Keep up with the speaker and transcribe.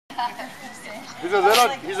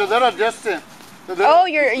He's a little distant. Oh,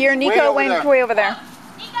 your Nico went way over there.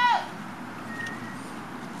 Nico!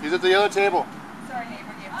 He's at the other table. So our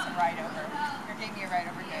neighbor gave us a ride over. Or gave me a ride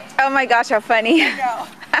over here. Oh my gosh, how funny. I know.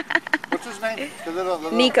 What's his name? The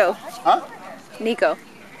little... Nico. Huh? Nico.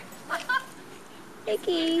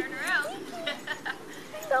 Mickey. Turn around.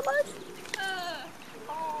 So much.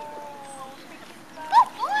 Good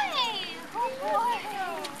boy! Good boy!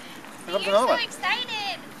 Here's You're another so one.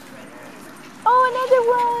 excited. Oh, another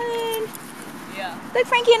one. Yeah. Look,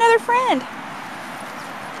 Frankie, another friend.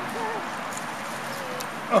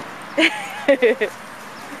 Oh.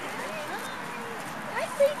 Hi,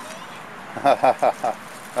 Frankie.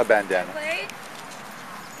 A bandana. Play.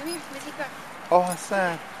 Come here, Missy. Come Oh, that's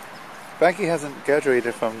sad. Frankie hasn't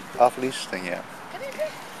graduated from off-leash thing yet. here, come here.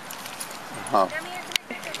 Huh. Come here,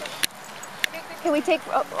 come here. Can we take...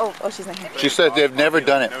 Oh, she's not here. She said they've never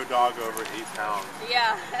done it. No dog over 8 pounds.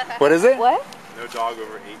 Yeah. What is it? What? No dog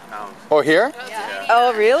over 8 pounds. Oh, here? Yeah.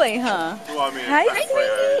 Oh, really, huh? Well, I mean, Hi, it's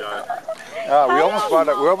sweetie.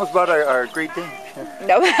 We almost bought our Great Dane.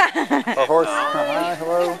 No. Our horse. Hi,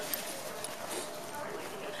 hello.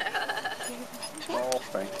 Oh,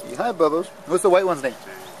 Frankie. Hi, Bubbles. What's the white one's name?